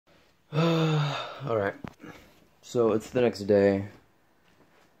Alright, so it's the next day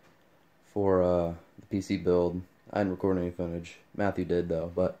for the PC build. I didn't record any footage. Matthew did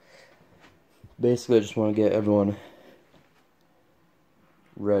though, but basically I just want to get everyone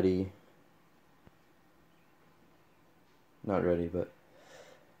ready. Not ready, but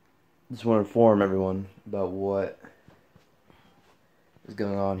just want to inform everyone about what is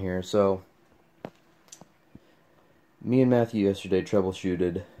going on here. So, me and Matthew yesterday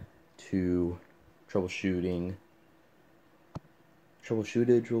troubleshooting,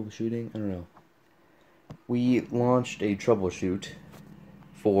 I don't know. We launched a troubleshoot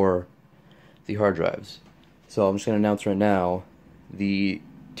for the hard drives. So I'm just going to announce right now, the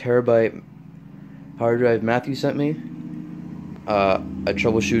terabyte hard drive Matthew sent me, I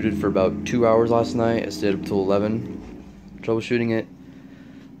troubleshooted for about 2 hours last night. I stayed up till 11 troubleshooting it.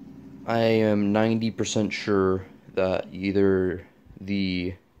 I am 90% sure that either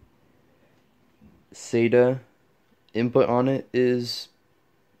the SATA input on it is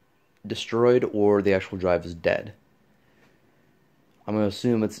destroyed or the actual drive is dead. I'm going to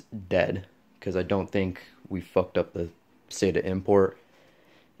assume it's dead because I don't think we fucked up the SATA import.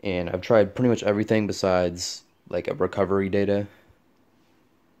 And I've tried pretty much everything besides like a recovery data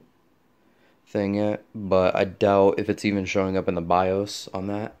thing yet, but I doubt if it's even showing up in the BIOS on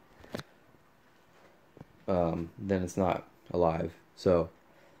that. Then it's not alive. So,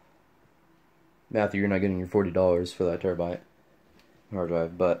 Matthew, you're not getting your $40 for that terabyte hard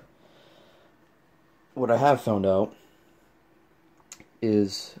drive. But what I have found out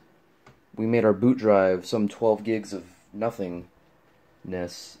is we made our boot drive some 12 gigs of nothingness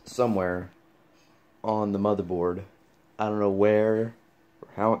somewhere on the motherboard. I don't know where or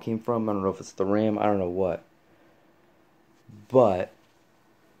how it came from. I don't know if it's the RAM. I don't know what. But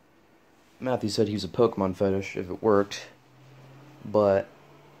Matthew said he was a Pokemon fetish if it worked. But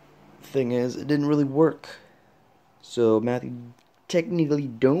the thing is, it didn't really work. So Matthew technically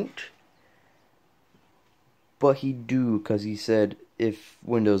don't. But he do, because he said if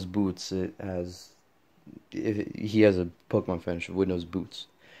Windows boots, he has a Pokemon fetish of Windows boots.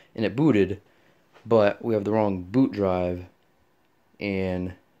 And it booted, but we have the wrong boot drive.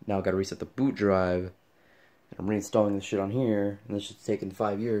 And now I've got to reset the boot drive. I'm reinstalling this shit on here, and this shit's taking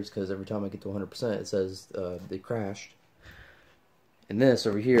 5 years because every time I get to 100% it says they crashed. And this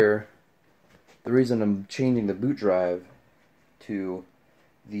over here, the reason I'm changing the boot drive to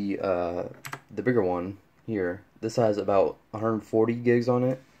the bigger one here, this has about 140 gigs on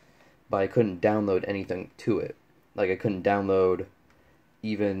it, but I couldn't download anything to it. Like I couldn't download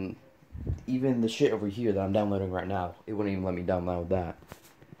even the shit over here that I'm downloading right now. It wouldn't even let me download that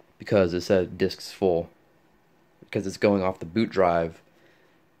because it said disk's full. Because it's going off the boot drive,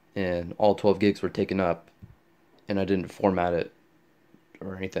 and all 12 gigs were taken up, and I didn't format it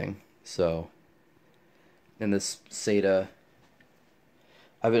or anything. So, and this SATA,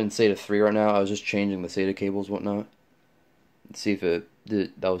 I've been in SATA 3 right now. I was just changing the SATA cables and whatnot. Let's see if it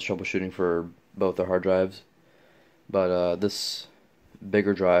did. That was troubleshooting for both the hard drives. But this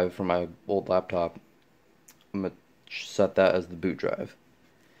bigger drive from my old laptop, I'm going to set that as the boot drive.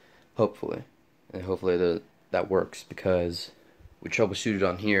 Hopefully. And hopefully that works, because we troubleshooted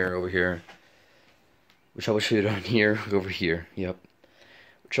on here, over here. We troubleshooted on here, over here. Yep.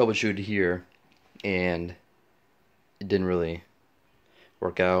 We troubleshooted here, and it didn't really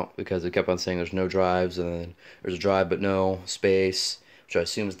work out because it kept on saying there's no drives, and then there's a drive but no space, which I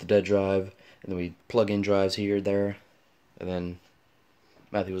assume is the dead drive. And then we plug in drives here, there, and then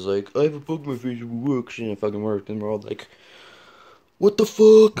Matthew was like, I have a Pokemon feature that works, and it fucking worked. And we're all like, what the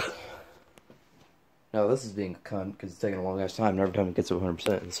fuck? Now this is being a cunt because it's taking a long ass time, and every time it gets to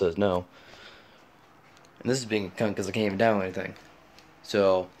 100% it says no. And this is being a cunt because I can't even download anything.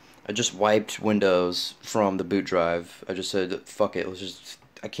 So I just wiped Windows from the boot drive. I just said fuck it, it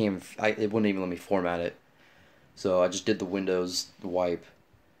wouldn't even let me format it. So I just did the Windows wipe.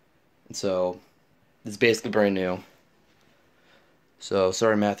 And so it's basically brand new. So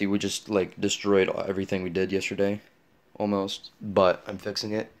sorry Matthew, we just like destroyed everything we did yesterday. Almost. But I'm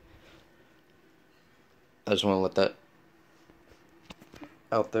fixing it. I just want to let that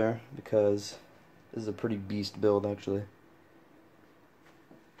out there because this is a pretty beast build, actually.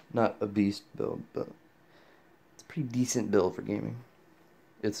 Not a beast build, but it's a pretty decent build for gaming.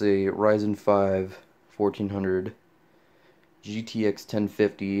 It's a Ryzen 5 1400 GTX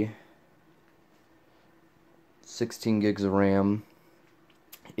 1050, 16 gigs of RAM,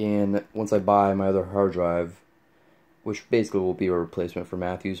 and once I buy my other hard drive, which basically will be a replacement for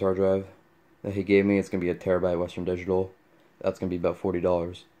Matthew's hard drive that he gave me, it's going to be a terabyte Western Digital. That's going to be about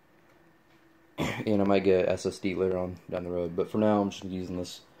 $40. And I might get SSD later on down the road. But for now, I'm just using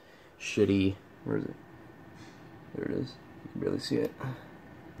this shitty Where is it? There it is. You can barely see it.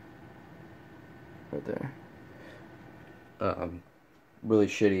 Right there. Really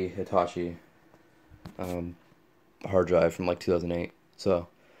shitty Hitachi hard drive from like 2008. So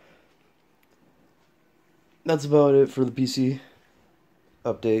that's about it for the PC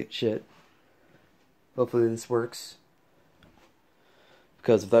update shit. Hopefully this works.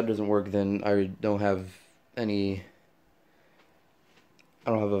 Because if that doesn't work, then I don't have a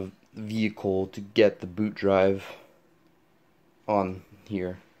vehicle to get the boot drive on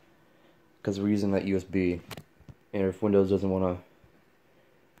here. Because we're using that USB. And if Windows doesn't want to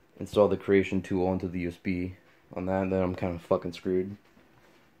install the creation tool onto the USB on that, then I'm kind of fucking screwed.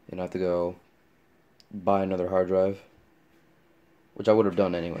 And I have to go buy another hard drive. Which I would have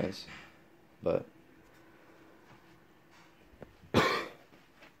done anyways. But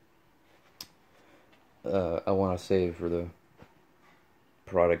I want to save for the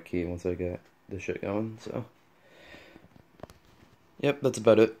product key once I get this shit going, so yep, that's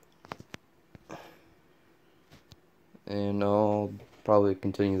about it. And I'll probably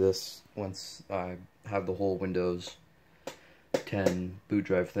continue this once I have the whole Windows 10 boot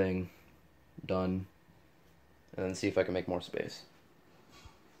drive thing done, and then see if I can make more space.